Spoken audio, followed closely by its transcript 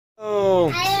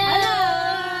Hello.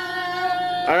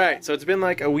 Hello. Alright, so it's been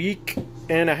like a week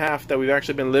and a half that we've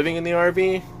actually been living in the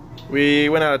RV. We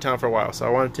went out of town for a while, so I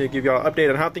wanted to give y'all an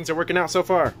update on how things are working out so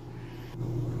far.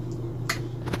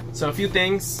 So a few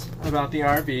things about the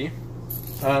RV.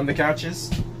 The couches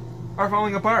are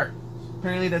falling apart.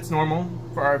 Apparently that's normal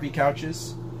for RV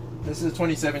couches. This is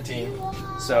 2017,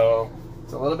 so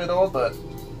it's a little bit old, but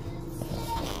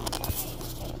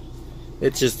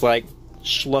it's just like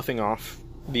sloughing off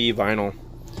the vinyl.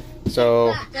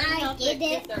 So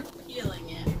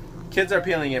kids are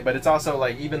peeling it, but it's also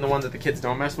like even the ones that the kids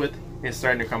don't mess with is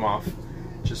starting to come off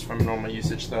just from normal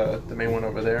usage. The main one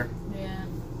over there. Yeah.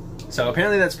 So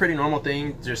apparently that's a pretty normal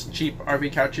thing. Just cheap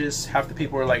RV couches. Half the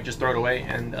people were like just throw it away,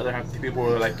 and the other half the people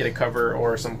were like get a cover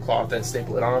or some cloth and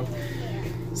staple it on.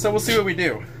 So we'll see what we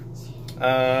do.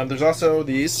 There's also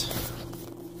these.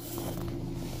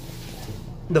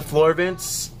 The floor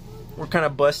vents were kind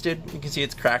of busted. You can see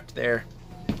it's cracked there.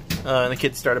 And the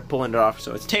kids started pulling it off.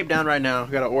 So it's taped down right now.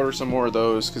 We gotta order some more of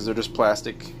those because they're just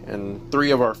plastic. And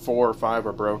 3 of our 4 or 5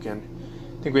 are broken.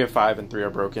 I think we have 5 and 3 are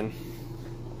broken.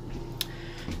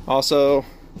 Also,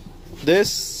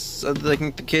 this, I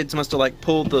think the kids must have like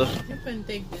pulled the... You couldn't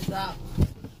take this up.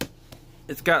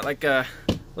 It's got like a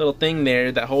little thing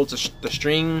there that holds the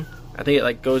string. I think it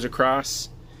like goes across.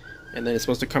 And then it's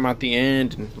supposed to come out the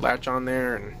end and latch on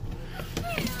there, and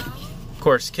of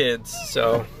course kids,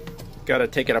 so gotta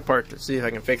take it apart to see if I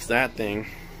can fix that thing.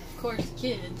 Of course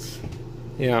kids.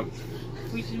 Yeah.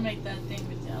 We should make that thing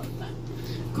with you all the time.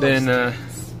 Then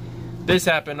this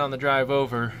happened on the drive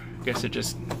over. I guess it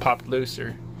just popped loose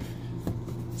or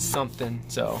something,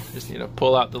 so just need to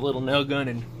pull out the little nail gun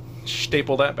and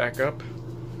staple that back up.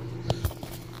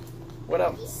 What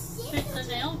else? It's a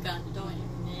nail gun, don't you?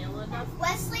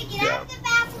 Wesley, get out of the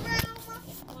bathroom.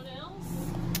 What else?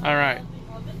 Alright.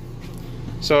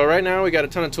 So right now we got a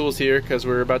ton of tools here because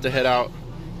we're about to head out,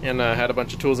 and had a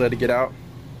bunch of tools I had to get out.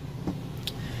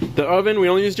 The oven, we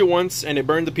only used it once and it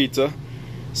burned the pizza.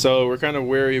 So we're kind of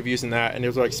wary of using that, and there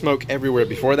was like smoke everywhere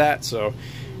before that, so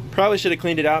probably should have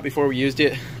cleaned it out before we used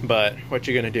it, but what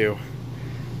you gonna do?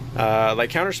 Like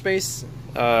counter space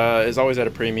is always at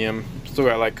a premium. Still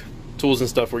got like tools and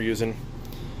stuff we're using.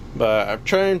 But I'm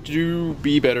trying to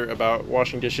be better about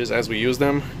washing dishes as we use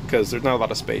them because there's not a lot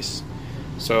of space.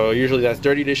 So usually that's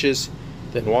dirty dishes,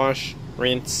 then wash,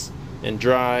 rinse, and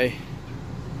dry.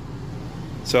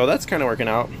 So that's kind of working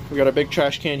out. We got a big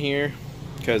trash can here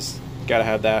because gotta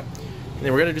have that. And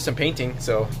then we're gonna do some painting.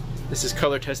 So this is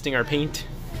color testing our paint.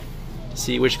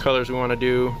 See which colors we want to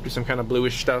do some kind of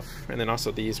bluish stuff. And then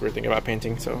also these we're thinking about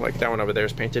painting. So like that one over there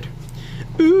is painted.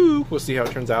 Ooh, we'll see how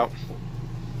it turns out.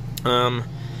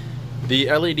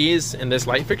 The LEDs in this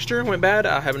light fixture went bad.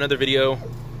 I have another video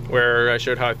where I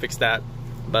showed how I fixed that,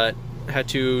 but I had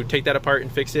to take that apart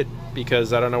and fix it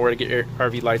because I don't know where to get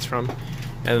RV lights from.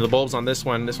 And the bulbs on this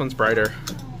one's brighter,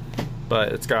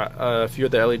 but it's got a few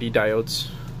of the LED diodes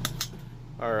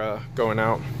are going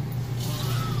out.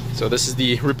 So this is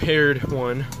the repaired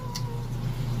one.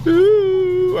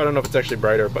 Ooh, I don't know if it's actually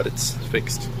brighter, but it's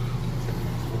fixed.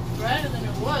 Brighter than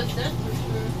it was, that's for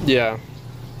sure. Yeah.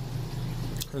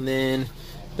 And then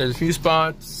there's a few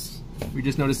spots. We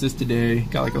just noticed this today.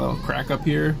 Got like a little crack up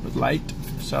here with light.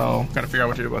 So gotta figure out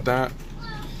what to do about that.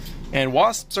 And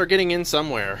wasps are getting in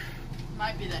somewhere.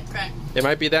 Might be that crack. It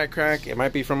might be that crack. It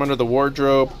might be from under the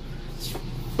wardrobe.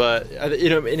 But you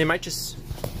know, and it might just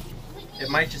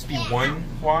be one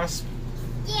wasp.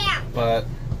 Yeah. But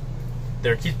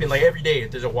there keeps being like every day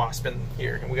there's a wasp in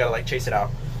here, and we gotta like chase it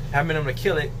out. Haven't been able to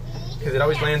kill it because it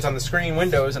always lands on the screen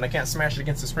windows, and I can't smash it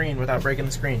against the screen without breaking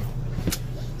the screen.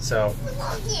 So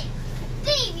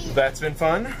that's been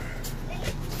fun.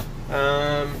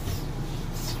 Oh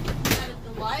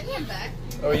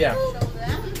yeah.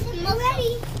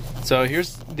 So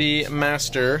here's the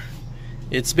master.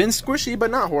 It's been squishy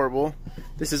but not horrible.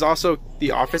 This is also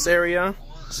the office area.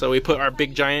 So we put our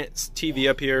big giant TV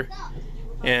up here,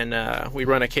 and we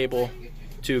run a cable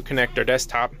to connect our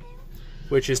desktop,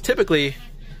 which is typically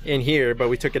in here, but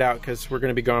we took it out because we're going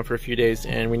to be gone for a few days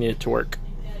and we need it to work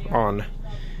on.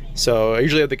 So I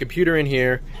usually have the computer in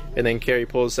here, and then Carrie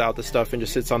pulls out the stuff and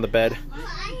just sits on the bed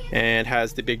and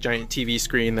has the big giant TV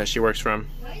screen that she works from.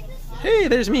 Hey,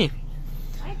 there's me.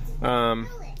 And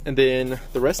then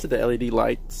the rest of the LED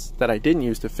lights that I didn't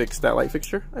use to fix that light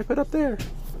fixture, I put up there.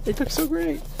 It looks so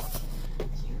great.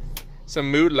 Some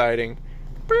mood lighting.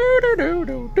 You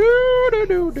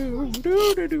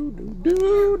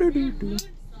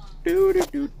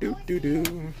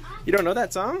don't know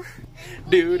that song? I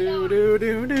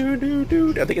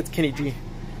think it's Kenny G.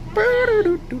 I don't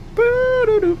know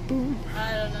the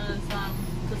song.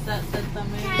 Does that said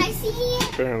something? see it?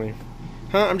 Apparently.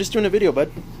 Huh? I'm just doing a video,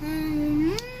 bud.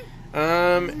 Mm-hmm.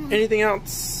 Anything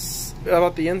else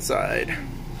about the inside?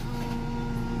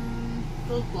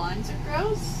 Those blinds are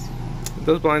gross.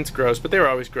 Those blinds gross, but they were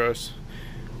always gross.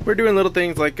 We're doing little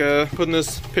things like putting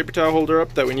this paper towel holder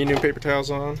up that we need new paper towels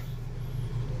on.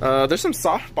 There's some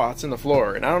soft spots in the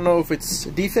floor, and I don't know if it's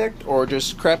a defect or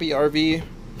just crappy RV,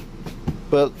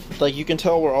 but like you can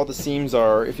tell where all the seams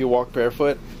are if you walk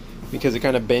barefoot, because it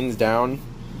kind of bends down.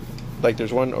 Like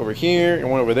there's one over here and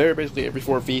one over there. Basically every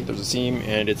 4 feet there's a seam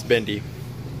and it's bendy.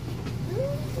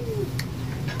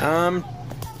 To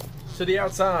the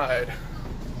outside.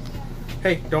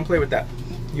 Hey, don't play with that.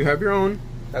 You have your own.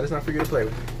 That is not for you to play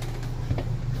with.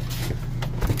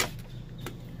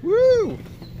 Woo!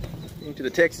 Into the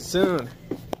Texas sun.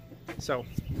 So,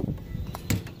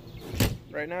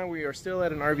 right now we are still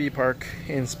at an RV park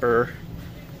in Spur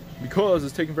because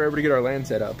it's taking forever to get our land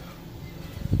set up.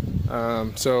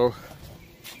 So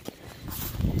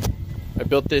I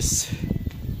built this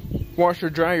washer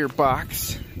dryer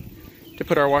box to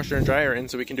put our washer and dryer in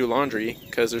so we can do laundry,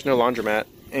 because there's no laundromat,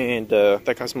 and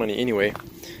that costs money anyway.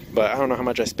 But I don't know how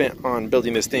much I spent on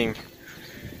building this thing.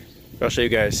 I'll show you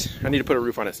guys. I need to put a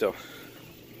roof on it still.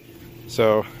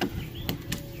 So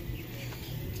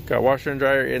got washer and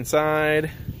dryer inside.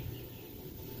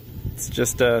 It's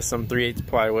just some 3/8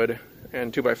 plywood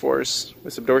and 2x4s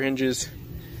with some door hinges.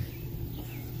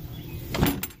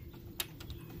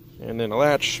 And then a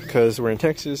latch because we're in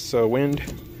Texas, so wind.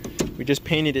 We just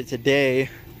painted it today.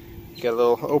 Got a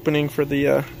little opening for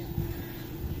the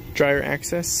dryer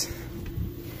access.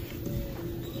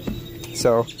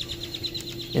 So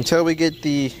until we get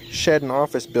the shed and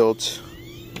office built,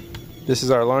 this is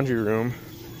our laundry room.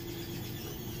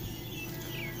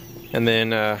 And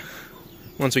then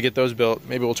once we get those built,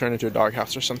 maybe we'll turn it into a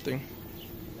doghouse or something.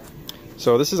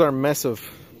 So this is our mess of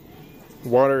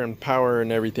water and power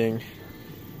and everything.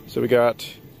 So we got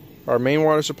our main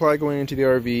water supply going into the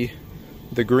RV.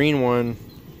 The green one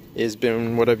has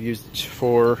been what I've used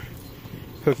for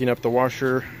hooking up the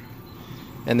washer,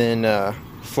 and then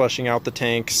flushing out the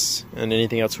tanks and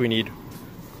anything else we need.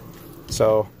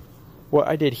 So what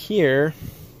I did here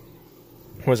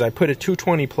was I put a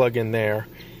 220 plug in there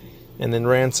and then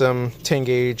ran some 10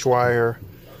 gauge wire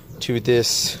to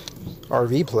this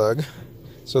RV plug.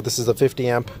 So this is a 50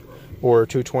 amp or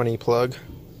 220 plug.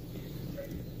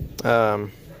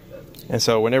 And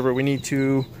so whenever we need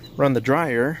to run the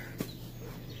dryer,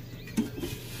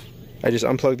 I just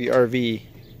unplug the RV.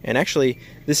 And actually,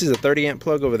 this is a 30 amp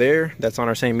plug over there that's on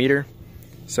our same meter.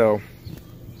 So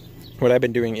what I've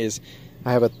been doing is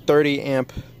I have a 30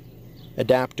 amp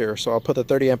adapter. So I'll put the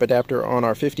 30 amp adapter on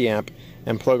our 50 amp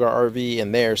and plug our RV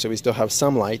in there so we still have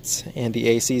some lights and the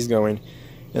AC's going.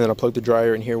 And then I'll plug the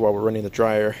dryer in here while we're running the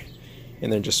dryer,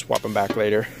 and then just swap them back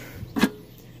later.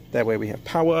 That way we have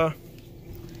power.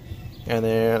 And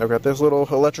then I've got this little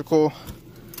electrical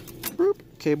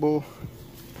cable,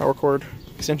 power cord,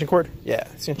 extension cord. Yeah,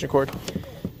 extension cord.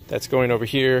 That's going over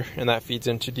here, and that feeds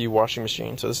into the washing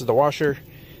machine. So this is the washer,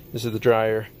 this is the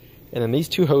dryer, and then these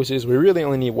two hoses, we really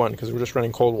only need one because we're just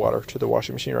running cold water to the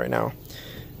washing machine right now.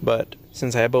 But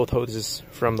since I have both hoses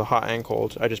from the hot and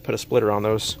cold, I just put a splitter on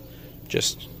those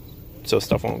just so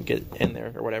stuff won't get in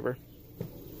there or whatever.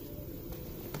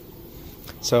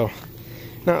 So,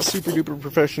 not super duper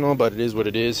professional, but it is what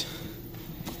it is.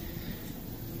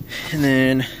 And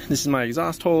then this is my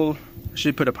exhaust hole. I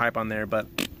should put a pipe on there, but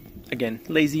again,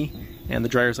 lazy, and the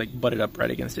dryer's like butted up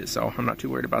right against it, so I'm not too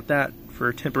worried about that for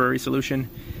a temporary solution.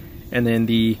 And then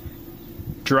the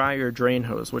dryer drain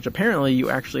hose, which apparently you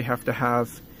actually have to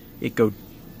have it go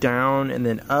down and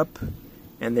then up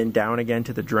and then down again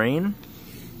to the drain,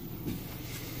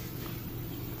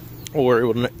 or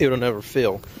it'll never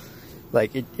fill.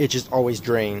 Like it just always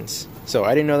drains. So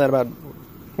I didn't know that about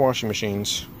washing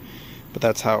machines, but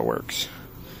that's how it works.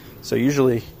 So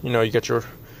usually, you know, you get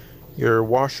your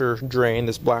washer drain,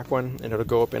 this black one, and it'll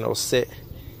go up and it'll sit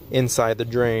inside the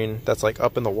drain that's like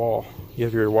up in the wall. You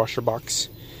have your washer box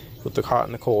with the hot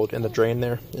and the cold and the drain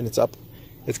there, and it's up.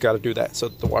 It's got to do that so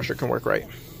that the washer can work right.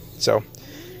 So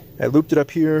I looped it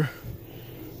up here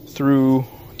through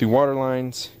the water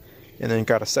lines, and then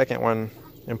got a second one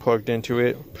and plugged into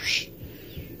it,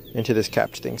 into this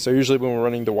capped thing. So usually when we're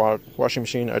running the washing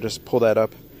machine, I just pull that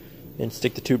up and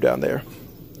stick the tube down there.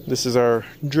 This is our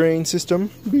drain system.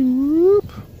 Boop.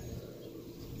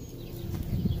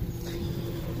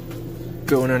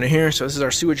 Going under here, so this is our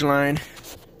sewage line.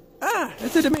 Ah,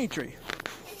 it's a Dimitri.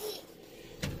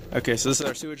 Okay, so this is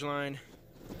our sewage line.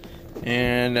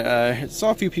 And I saw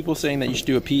a few people saying that you should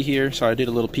do a P here, so I did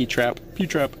a little P trap.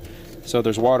 So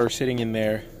there's water sitting in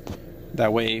there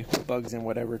That way bugs and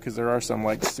whatever, because there are some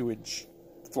like sewage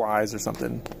flies or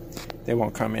something, they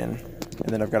won't come in. And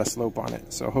then I've got a slope on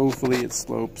it, so hopefully it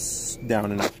slopes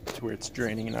down enough to where it's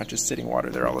draining and not just sitting water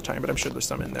there all the time, but I'm sure there's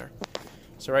some in there.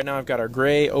 So right now I've got our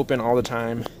gray open all the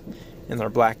time and our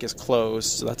black is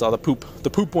closed, so that's all the poop. The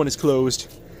poop one is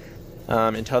closed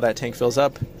until that tank fills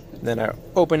up. Then I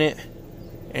open it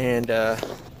and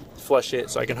flush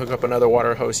it so I can hook up another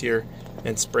water hose here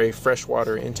and spray fresh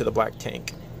water into the black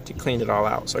tank to clean it all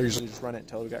out. So I usually just run it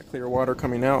until we got clear water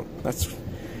coming out. That's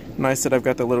nice that I've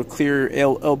got the little clear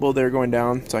elbow there going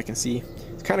down so I can see.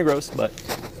 It's kind of gross, but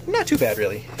not too bad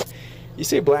really. You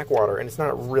say black water and it's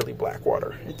not really black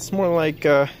water. It's more like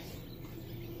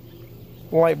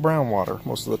light brown water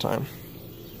most of the time.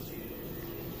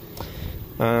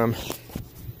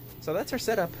 So that's our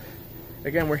setup.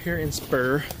 Again, we're here in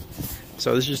Spur.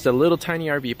 So this is just a little tiny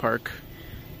RV park.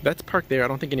 That's parked there. I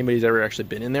don't think anybody's ever actually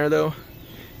been in there though.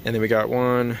 And then we got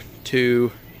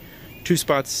two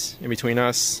spots in between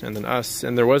us and then us.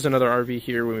 And there was another RV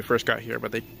here when we first got here,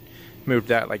 but they moved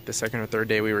that like the second or third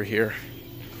day we were here.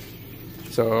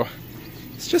 So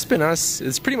it's just been us.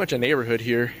 It's pretty much a neighborhood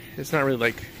here. It's not really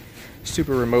like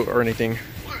super remote or anything.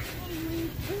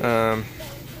 But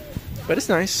it's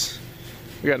nice.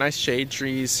 We got nice shade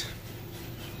trees.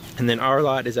 And then our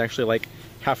lot is actually like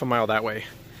half a mile that way.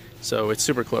 So it's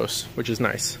super close, which is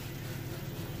nice.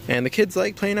 And the kids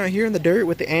like playing out here in the dirt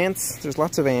with the ants. There's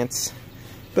lots of ants.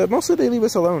 But mostly they leave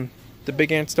us alone. The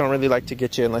big ants don't really like to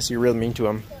get you unless you're real mean to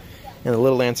them. And the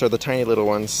little ants are the tiny little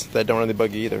ones that don't really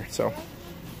bug you either. So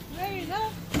Ready to go?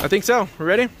 I think so. We're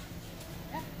ready?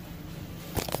 Yeah.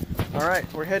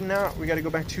 Alright, we're heading out. We gotta go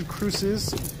back to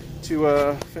Cruces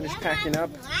to finish packing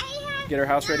up. Get our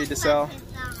house ready to sell.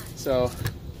 So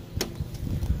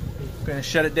I'm gonna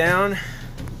shut it down.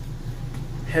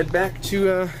 Head back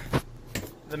to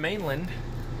the mainland.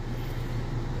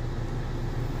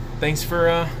 Thanks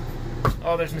for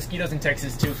oh, there's mosquitoes in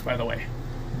Texas too, by the way.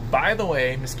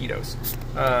 Mosquitoes.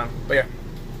 But yeah.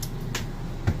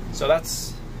 So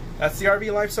that's the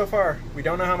RV life so far. We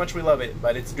don't know how much we love it,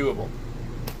 but it's doable.